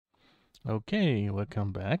Okay,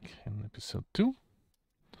 welcome back in episode 2.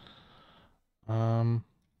 Um,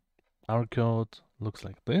 our code looks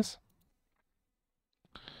like this.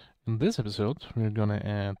 In this episode, we're gonna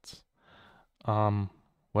add, we're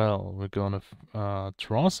gonna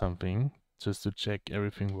draw something just to check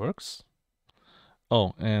everything works.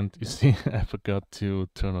 Oh, and you see, I forgot to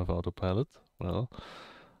turn off autopilot. Well,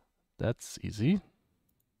 that's easy.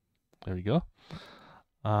 There we go.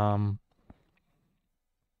 Um,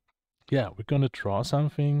 yeah, we're gonna draw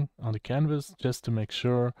something on the canvas just to make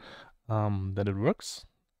sure that it works,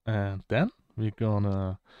 and then we're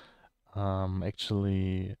gonna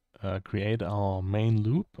actually create our main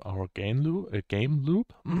loop, our game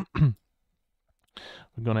loop. We're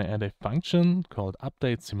gonna add a function called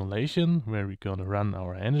update simulation where we're gonna run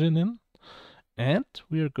our engine in, and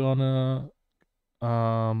we're gonna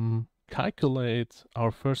calculate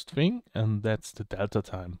our first thing, and that's the delta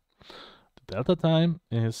time. The delta time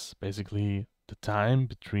is basically the time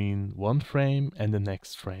between one frame and the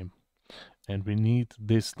next frame. And we need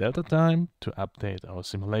this delta time to update our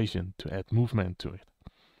simulation, to add movement to it.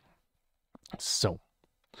 So,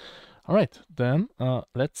 all right, then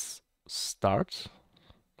let's start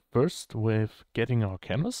first with getting our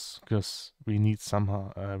canvas, because we need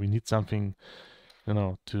something,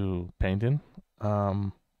 to paint in.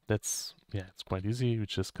 It's quite easy. We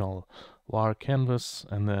just call var canvas,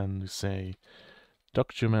 and then we say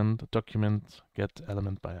document get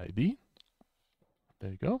element by ID.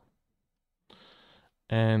 There you go.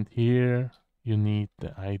 And here you need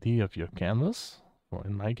the ID of your canvas. Or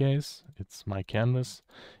in my case, it's my canvas.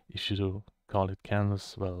 If you do call it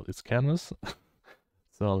canvas, well, it's canvas.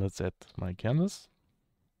 So let's add my canvas.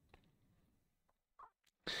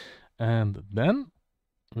 And then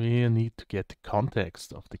we need to get the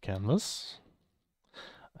context of the canvas.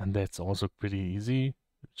 And that's also pretty easy.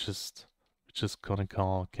 We're just gonna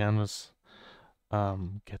call canvas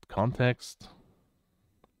get context.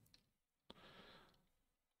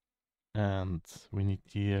 And we need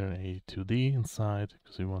here a 2D inside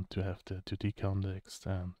because we want to have the 2D context,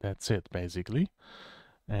 and that's it basically.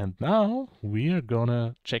 And now we are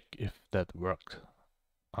gonna check if that works.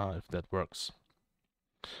 For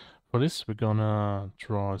this, we're gonna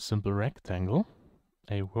draw a simple rectangle,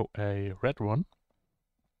 a red one.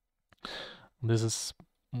 This is,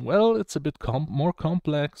 well, it's a bit more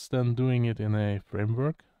complex than doing it in a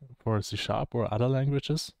framework for C# or other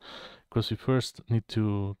languages, because we first need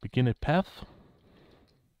to begin a path.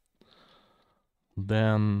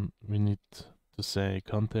 Then we need to say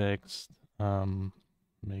context,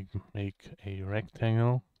 make a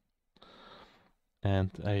rectangle, and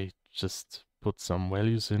I just put some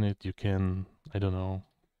values in it. You can, I don't know,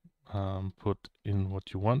 put in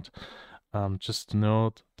what you want. Just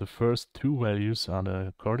note the first two values are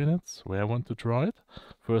the coordinates where I want to draw it.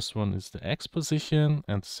 First one is the x position,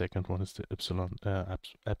 and the second one is the epsilon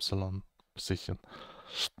position.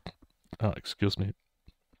 Oh, excuse me.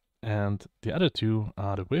 And the other two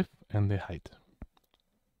are the width and the height.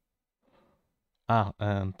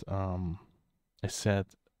 And I said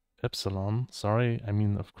epsilon. Sorry, I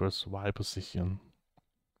mean, of course, y position.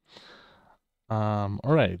 All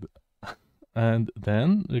right. And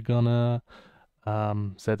then we're gonna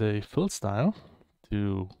set a fill style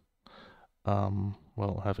to,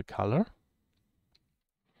 have a color.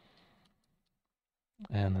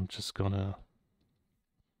 And I'm just gonna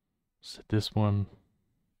set this one.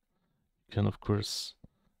 You can, of course,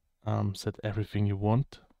 set everything you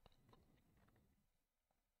want.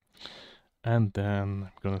 And then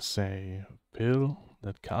I'm gonna say fill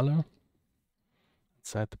that color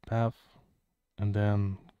inside the path, and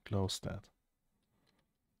then close that.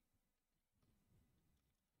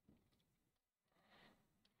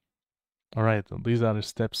 All right, these are the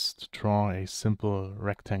steps to draw a simple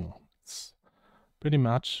rectangle. It's pretty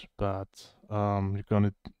much, but we're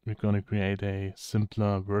gonna create a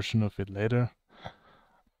simpler version of it later.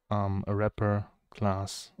 A wrapper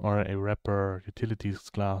class or a wrapper utilities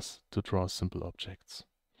class to draw simple objects.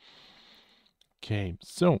 Okay,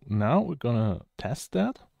 so now we're gonna test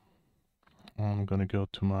that. I'm gonna go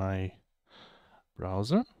to my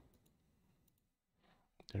browser.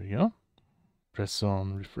 There we go. Press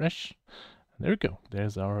on refresh. There we go.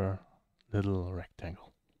 There's our little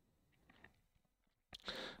rectangle.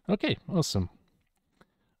 Okay, awesome.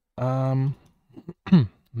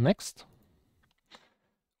 Next,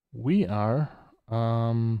 we are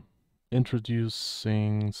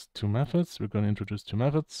introducing two methods. We're going to introduce two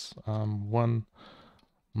methods. One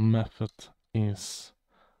method is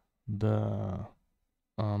the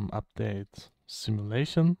update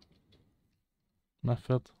simulation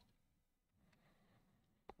method.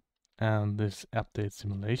 and this update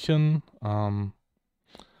simulation. In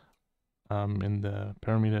the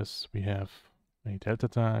parameters we have a delta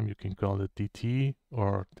time. You can call it dt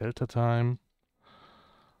or delta time.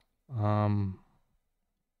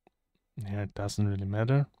 Here it doesn't really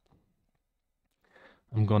matter.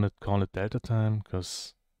 I'm gonna call it delta time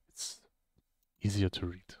because it's easier to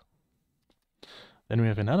read. Then we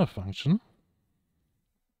have another function,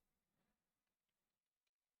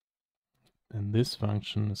 and this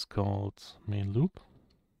function is called main loop.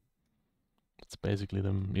 It's basically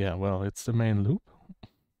it's the main loop.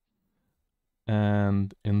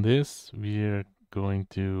 And in this, we're going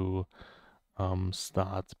to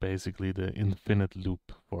start basically the infinite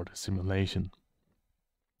loop for the simulation.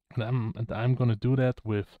 And I'm going to do that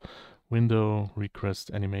with window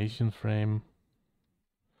request animation frame.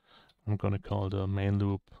 I'm going to call the main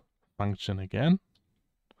loop function again.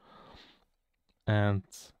 And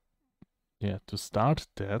yeah, to start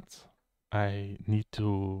that, I need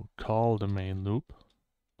to call the main loop.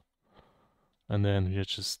 And then we're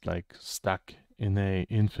just like stuck in a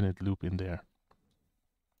infinite loop in there.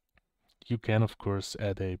 You can, of course,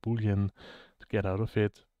 add a boolean to get out of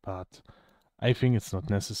it, but I think it's not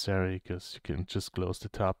necessary because you can just close the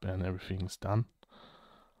tab and everything's done.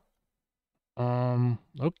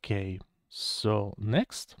 Okay, so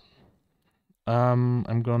next,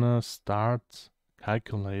 I'm gonna start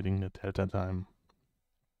calculating the delta time.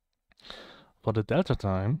 For the delta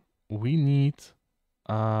time, we need,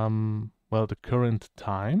 the current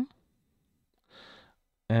time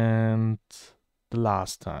and the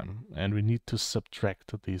last time, and we need to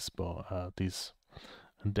subtract these,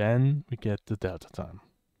 and then we get the delta time.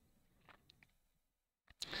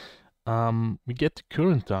 We get the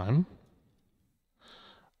current time.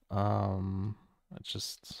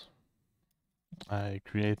 I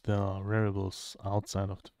create the variables outside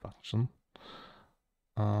of the function.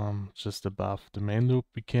 Just above the main loop,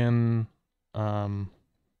 we can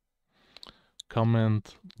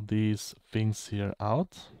comment these things here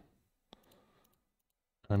out.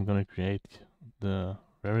 I'm gonna create the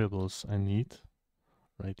variables I need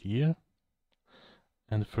right here.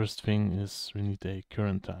 And the first thing is we need a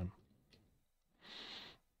current time.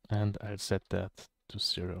 And I'll set that to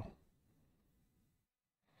 0.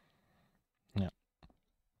 Yeah.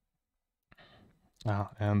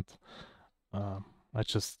 I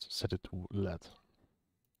just set it to LED.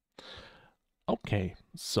 Okay,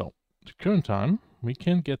 so the current time, we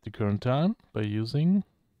can get the current time by using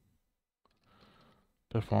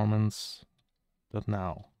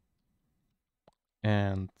performance.now.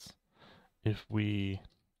 And if we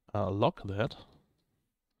lock that,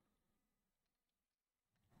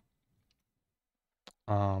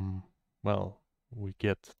 we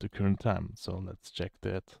get the current time. So let's check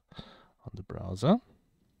that on the browser.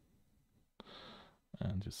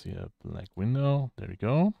 And you see a black window. There we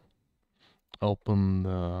go. Open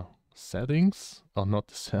the settings. Oh, not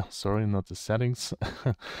the not the settings.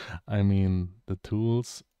 I mean the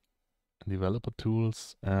tools, developer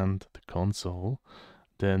tools, and the console.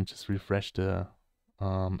 Then just refresh the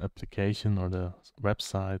application or the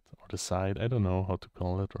website or the site. I don't know how to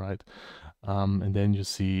call it, right? And then you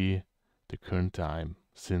see the current time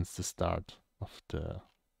since the start of the,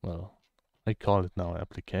 I call it now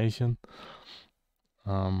application.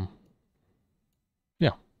 Yeah.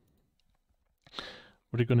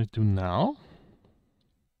 What we're gonna do now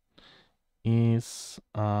is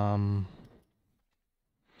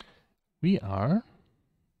we are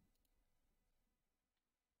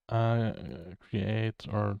create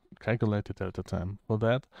or calculate the delta time. For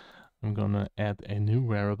that, I'm gonna add a new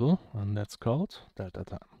variable, and that's called delta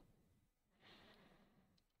time.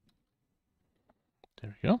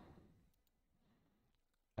 There we go.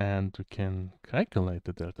 And we can calculate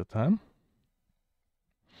the delta time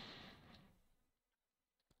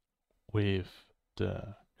with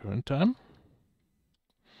the current time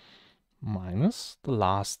minus the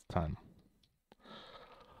last time.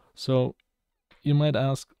 So you might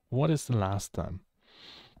ask, what is the last time?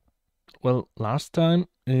 Well, last time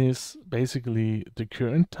is basically the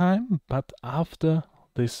current time, but after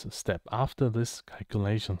this step, after this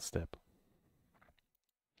calculation step.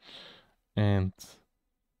 And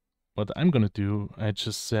what I'm gonna do, I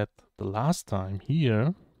just set the last time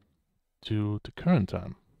here to the current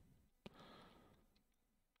time.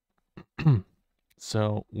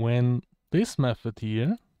 So when this method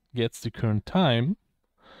here gets the current time,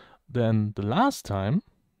 then the last time,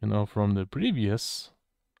 from the previous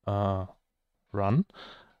run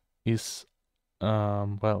is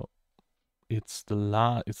it's the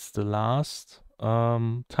last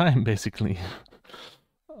time basically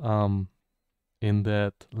in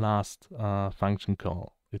that last function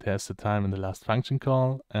call. it has the time in the last function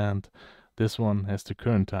call, and this one has the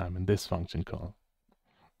current time in this function call.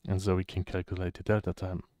 And so we can calculate the delta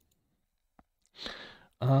time.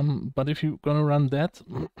 But if you're gonna run that,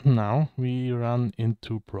 now we run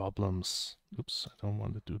into problems. Oops, I don't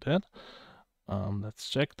want to do that. Let's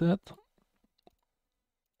check that.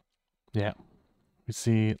 Yeah, we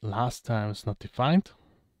see last time is not defined.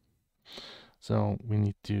 So we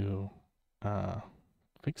need to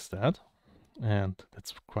fix that. And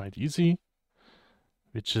that's quite easy.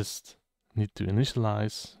 We just need to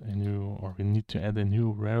initialize a new, or we need to add a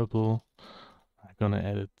new variable. I'm gonna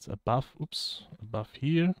add it above, above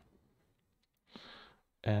here.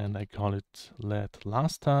 And I call it let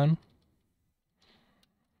last time.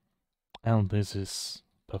 And this is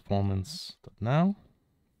performance.now.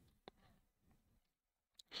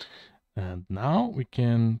 And now we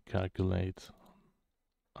can calculate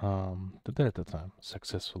the delta time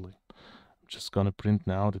successfully. I'm just gonna print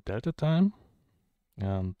now the delta time.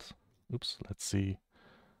 And let's see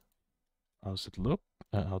how does it look.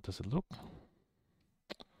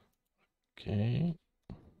 Okay.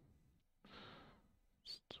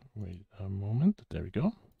 Just wait a moment. There we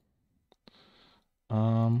go.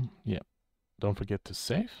 Yeah. Don't forget to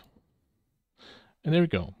save. And there we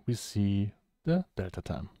go. We see the delta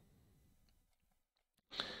time.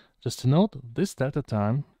 Just to note, this delta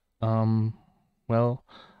time,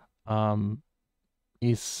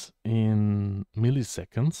 is in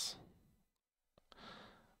milliseconds,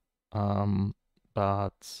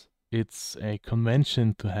 but it's a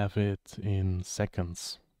convention to have it in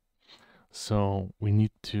seconds. So we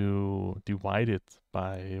need to divide it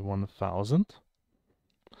by 1000.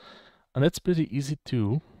 And that's pretty easy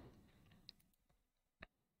too.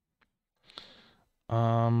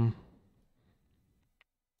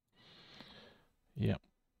 Yeah,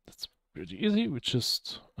 that's pretty easy. We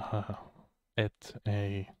just add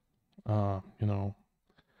a, I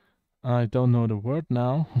don't know the word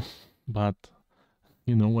now, but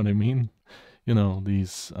you know what I mean. You know,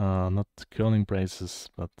 these, not curling braces,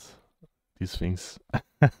 but these things.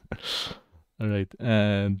 All right,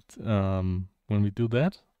 and when we do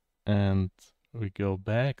that, and we go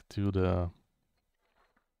back to the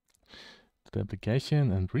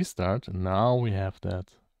application and restart, and now we have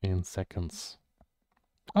that in seconds.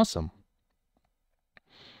 Awesome.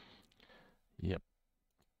 Yep.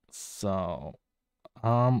 So,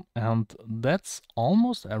 and that's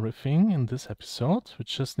almost everything in this episode. We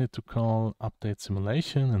just need to call update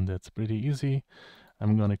simulation, and that's pretty easy.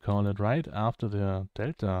 I'm gonna call it right after the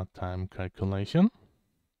delta time calculation.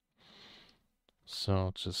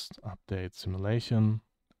 So just update simulation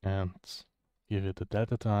and give it the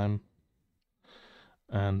delta time.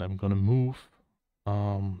 And I'm gonna move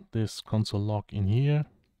this console log in here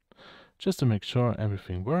just to make sure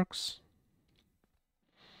everything works.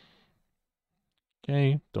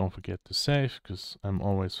 Okay, don't forget to save, because I'm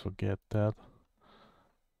always forget that.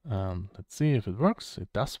 Let's see if it works.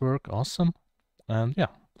 It does work, awesome. And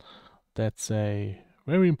yeah, that's a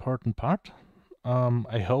very important part.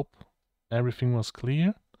 I hope everything was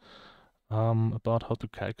clear about how to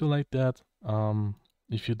calculate that.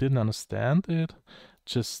 If you didn't understand it,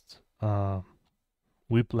 just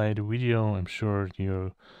replay the video. I'm sure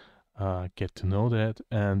you get to know that.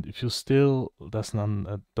 And if you still don't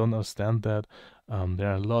understand that,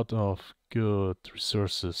 there are a lot of good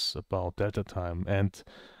resources about delta time and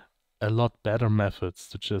a lot better methods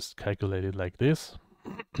to just calculate it like this.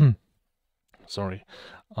 Sorry.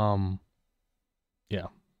 Yeah,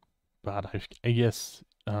 but I guess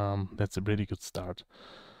that's a pretty good start.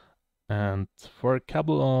 And for a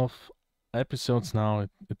couple of episodes now,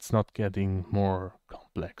 it's not getting more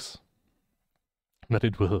complex. But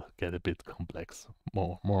it will get a bit complex,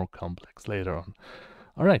 more complex later on.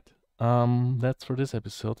 All right, that's for this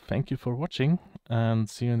episode. Thank you for watching, and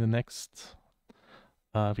see you in the next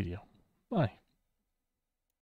video. Bye.